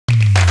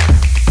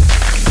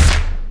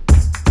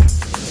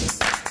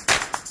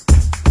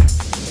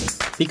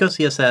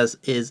Pico.CSS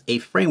is a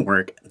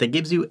framework that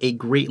gives you a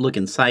great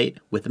looking site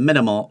with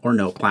minimal or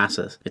no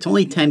classes. It's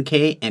only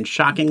 10K and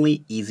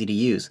shockingly easy to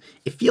use.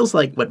 It feels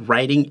like what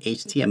writing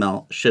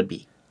HTML should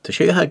be. To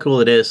show you how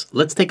cool it is,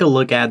 let's take a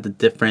look at the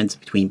difference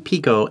between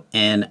Pico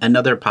and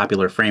another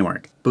popular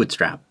framework,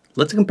 Bootstrap.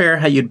 Let's compare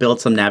how you'd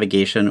build some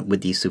navigation with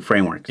these two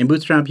frameworks. In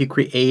Bootstrap, you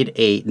create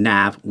a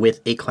nav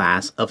with a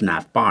class of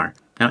navbar.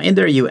 Now in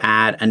there you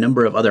add a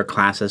number of other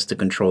classes to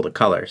control the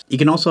colors. You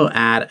can also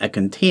add a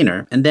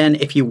container, and then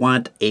if you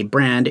want a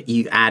brand,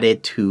 you add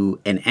it to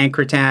an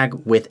anchor tag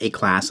with a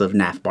class of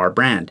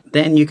navbar-brand.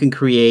 Then you can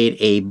create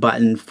a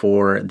button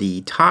for the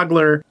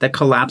toggler that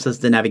collapses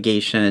the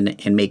navigation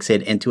and makes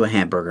it into a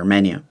hamburger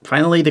menu.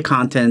 Finally, the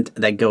content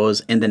that goes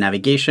in the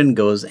navigation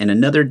goes in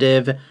another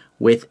div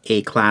with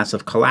a class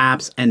of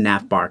collapse and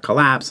navbar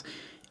collapse.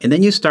 And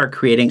then you start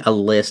creating a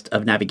list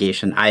of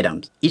navigation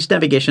items. Each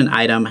navigation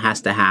item has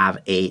to have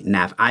a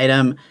nav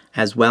item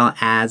as well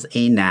as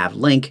a nav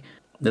link.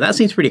 Now that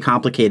seems pretty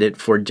complicated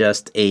for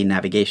just a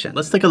navigation.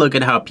 Let's take a look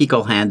at how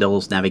Pico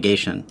handles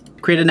navigation.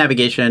 Create a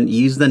navigation,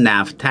 use the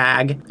nav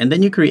tag, and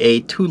then you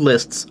create two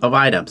lists of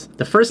items.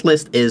 The first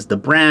list is the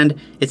brand.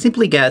 It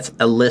simply gets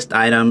a list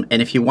item,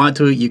 and if you want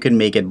to, you can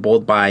make it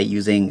bold by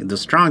using the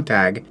strong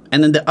tag.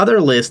 And then the other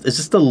list is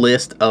just a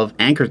list of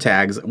anchor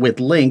tags with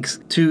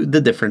links to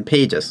the different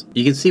pages.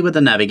 You can see what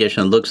the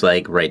navigation looks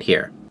like right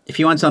here. If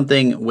you want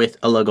something with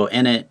a logo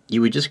in it,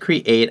 you would just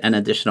create an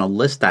additional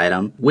list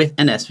item with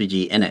an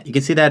SVG in it. You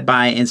can see that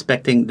by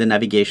inspecting the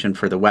navigation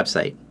for the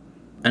website.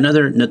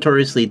 Another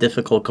notoriously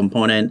difficult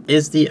component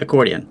is the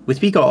accordion. With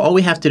Pico, all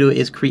we have to do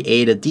is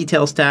create a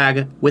details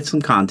tag with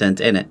some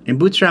content in it. In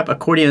Bootstrap,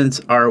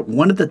 accordions are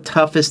one of the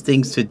toughest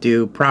things to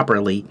do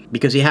properly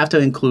because you have to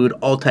include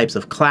all types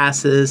of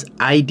classes,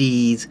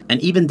 IDs,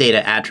 and even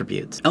data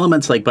attributes.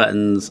 Elements like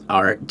buttons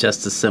are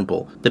just as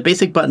simple. The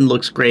basic button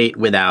looks great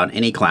without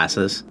any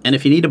classes, and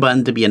if you need a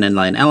button to be an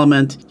inline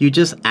element, you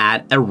just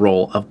add a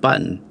row of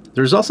button.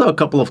 There's also a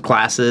couple of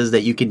classes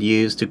that you can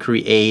use to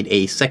create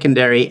a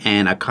secondary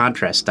and a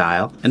contrast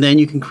style. And then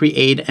you can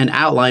create an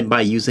outline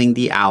by using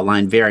the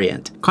outline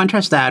variant.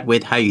 Contrast that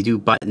with how you do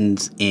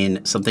buttons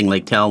in something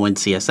like Tailwind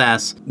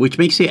CSS, which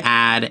makes you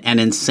add an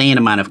insane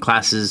amount of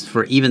classes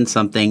for even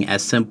something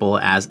as simple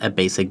as a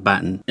basic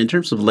button. In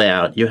terms of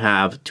layout, you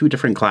have two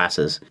different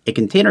classes. A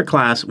container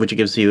class, which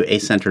gives you a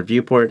centered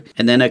viewport,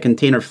 and then a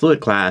container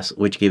fluid class,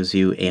 which gives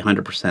you a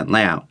 100%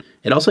 layout.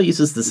 It also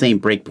uses the same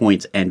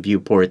breakpoints and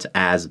viewports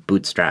as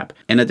Bootstrap.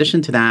 In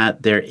addition to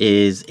that, there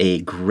is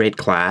a grid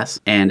class,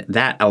 and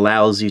that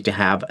allows you to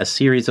have a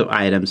series of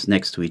items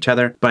next to each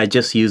other by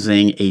just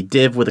using a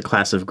div with a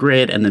class of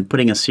grid and then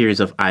putting a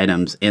series of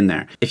items in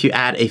there. If you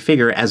add a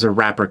figure as a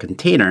wrapper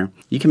container,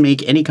 you can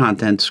make any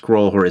content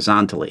scroll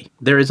horizontally.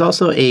 There is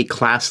also a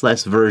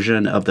classless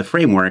version of the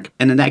framework,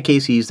 and in that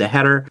case, you use the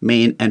header,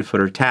 main, and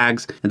footer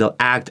tags, and they'll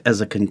act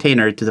as a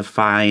container to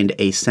define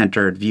a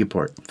centered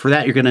viewport. For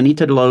that, you're going to need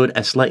to load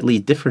a slightly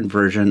different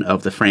version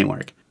of the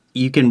framework.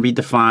 You can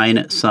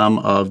redefine some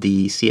of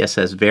the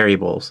CSS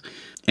variables,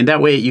 and that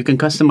way you can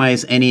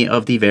customize any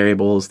of the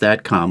variables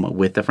that come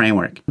with the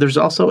framework. There's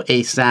also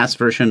a Sass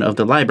version of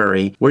the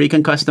library where you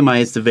can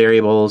customize the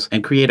variables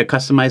and create a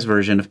customized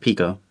version of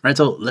Pico. All right,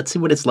 so let's see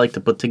what it's like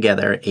to put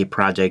together a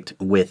project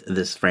with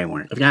this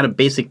framework. I've got a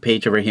basic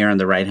page over here on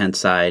the right-hand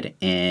side,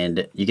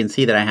 and you can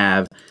see that I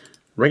have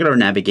regular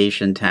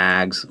navigation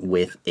tags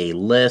with a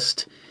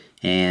list,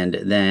 and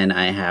then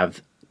I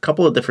have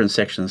couple of different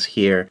sections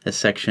here. A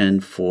section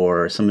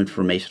for some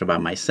information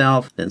about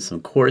myself, then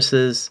some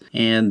courses,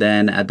 and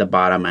then at the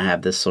bottom I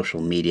have this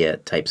social media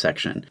type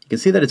section. You can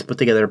see that it's put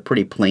together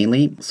pretty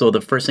plainly. So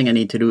the first thing I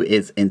need to do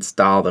is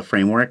install the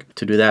framework.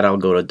 To do that, I'll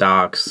go to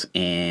Docs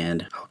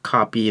and I'll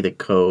copy the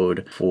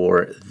code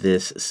for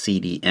this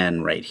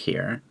CDN right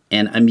here.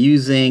 And I'm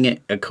using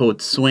a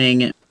code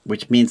swing,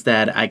 which means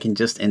that I can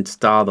just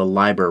install the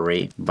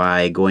library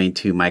by going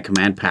to my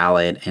command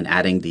palette and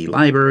adding the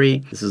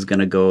library. This is going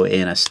to go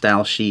in a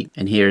style sheet,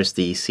 and here's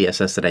the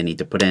CSS that I need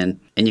to put in.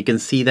 And you can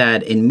see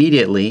that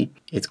immediately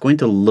it's going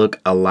to look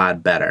a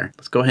lot better.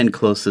 Let's go ahead and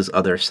close this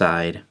other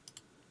side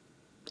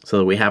so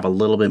that we have a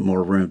little bit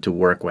more room to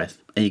work with.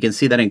 And you can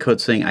see that in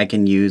CodeSwing, I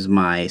can use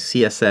my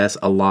CSS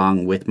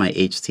along with my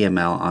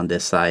HTML on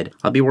this side.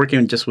 I'll be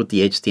working just with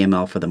the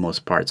HTML for the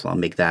most part, so I'll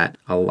make that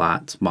a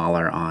lot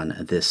smaller on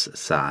this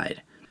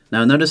side.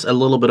 Now notice a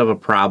little bit of a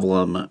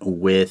problem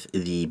with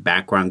the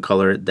background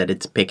color that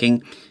it's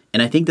picking.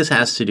 And I think this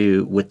has to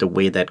do with the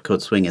way that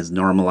CodeSwing is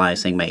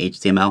normalizing my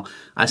HTML.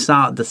 I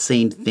saw the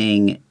same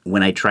thing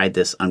when I tried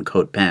this on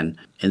CodePen.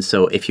 And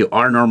so if you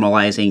are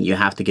normalizing, you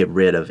have to get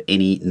rid of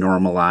any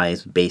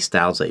normalized base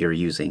styles that you're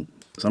using.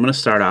 So I'm going to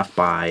start off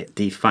by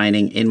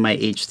defining in my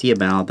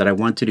HTML that I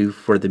want to do,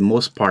 for the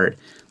most part,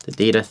 the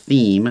data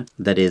theme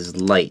that is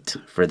light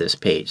for this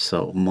page.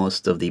 So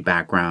most of the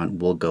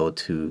background will go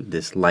to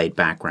this light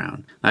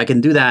background. I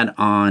can do that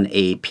on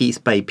a piece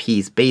by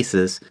piece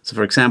basis. So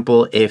for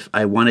example, if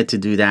I wanted to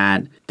do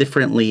that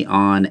differently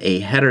on a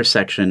header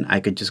section,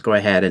 I could just go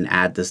ahead and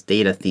add this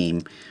data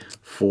theme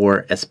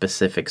for a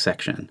specific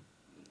section.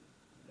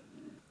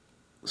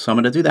 So I'm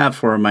going to do that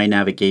for my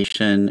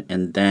navigation,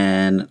 and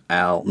then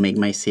I'll make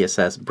my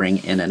CSS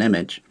bring in an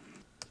image.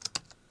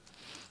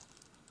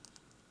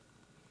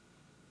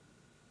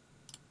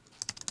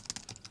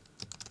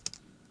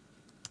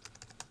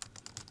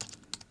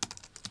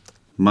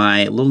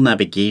 My little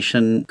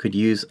navigation could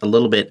use a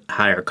little bit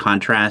higher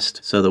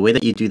contrast. So the way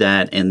that you do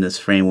that in this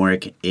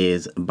framework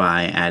is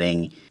by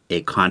adding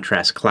a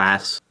contrast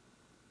class.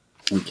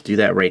 We can do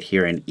that right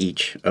here in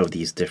each of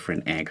these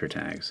different anchor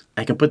tags.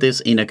 I can put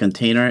this in a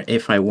container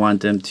if I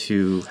want them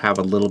to have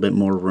a little bit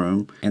more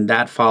room. And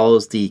that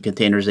follows the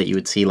containers that you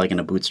would see like in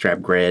a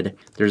Bootstrap grid.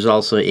 There's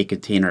also a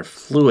container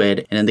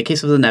fluid. And in the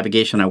case of the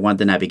navigation, I want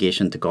the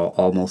navigation to go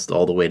almost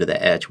all the way to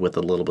the edge with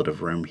a little bit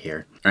of room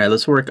here. All right,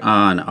 let's work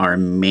on our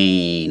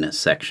main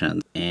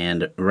section.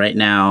 And right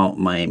now,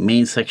 my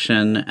main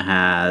section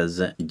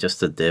has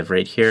just a div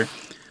right here.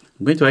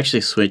 I'm going to actually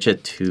switch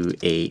it to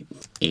a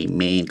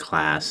main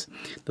class.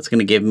 That's going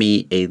to give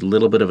me a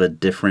little bit of a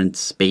different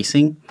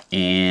spacing.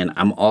 And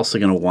I'm also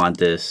going to want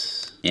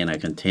this in a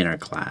container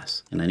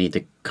class. And I need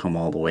to come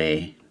all the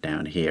way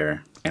down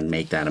here and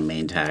make that a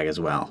main tag as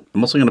well.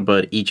 I'm also going to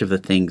put each of the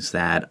things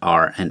that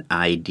are an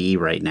ID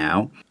right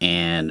now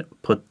and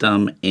put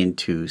them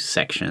into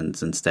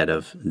sections instead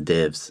of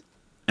divs.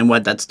 And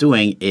what that's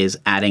doing is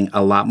adding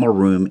a lot more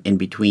room in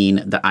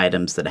between the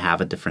items that have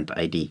a different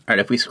ID. All right,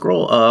 if we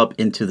scroll up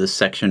into this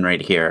section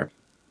right here,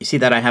 you see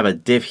that I have a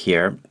div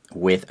here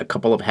with a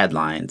couple of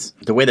headlines.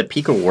 The way that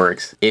Pico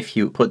works, if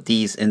you put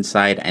these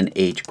inside an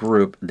age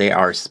group, they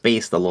are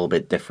spaced a little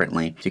bit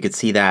differently. So you can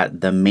see that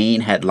the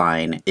main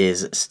headline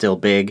is still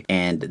big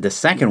and the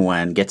second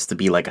one gets to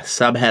be like a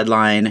sub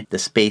headline. The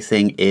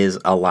spacing is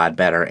a lot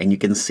better and you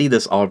can see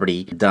this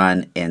already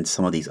done in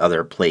some of these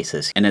other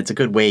places. And it's a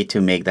good way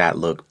to make that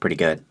look pretty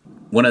good.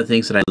 One of the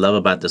things that I love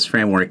about this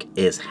framework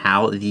is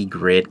how the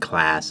grid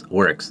class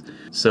works.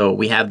 So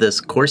we have this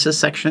courses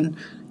section,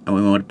 and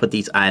we want to put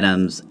these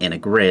items in a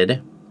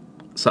grid.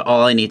 So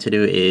all I need to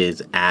do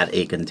is add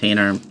a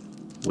container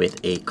with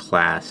a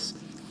class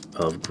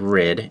of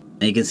grid.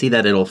 And you can see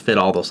that it'll fit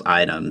all those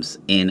items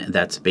in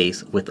that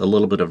space with a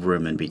little bit of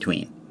room in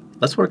between.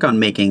 Let's work on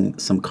making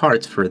some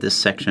carts for this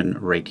section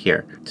right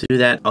here. To do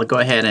that, I'll go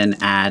ahead and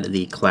add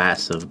the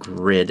class of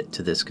grid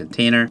to this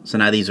container. So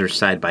now these are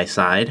side by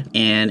side.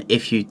 And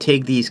if you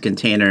take these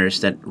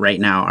containers that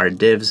right now are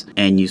divs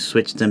and you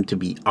switch them to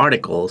be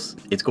articles,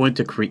 it's going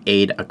to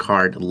create a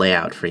card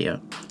layout for you.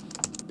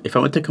 If I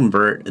want to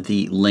convert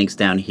the links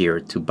down here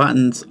to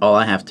buttons, all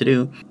I have to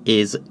do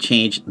is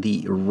change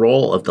the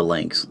role of the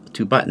links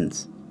to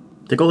buttons.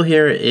 The goal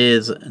here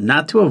is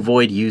not to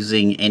avoid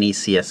using any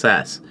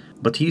CSS,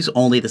 but to use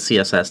only the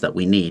CSS that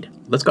we need.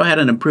 Let's go ahead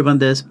and improve on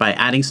this by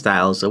adding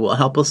styles that will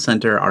help us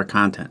center our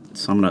content.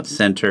 So I'm going to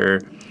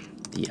center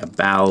the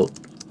about,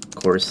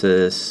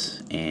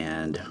 courses,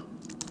 and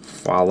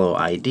follow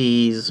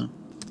IDs,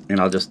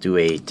 and I'll just do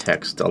a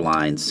text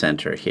align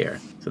center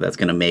here. So that's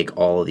going to make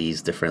all of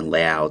these different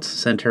layouts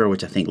center,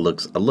 which I think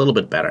looks a little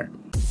bit better.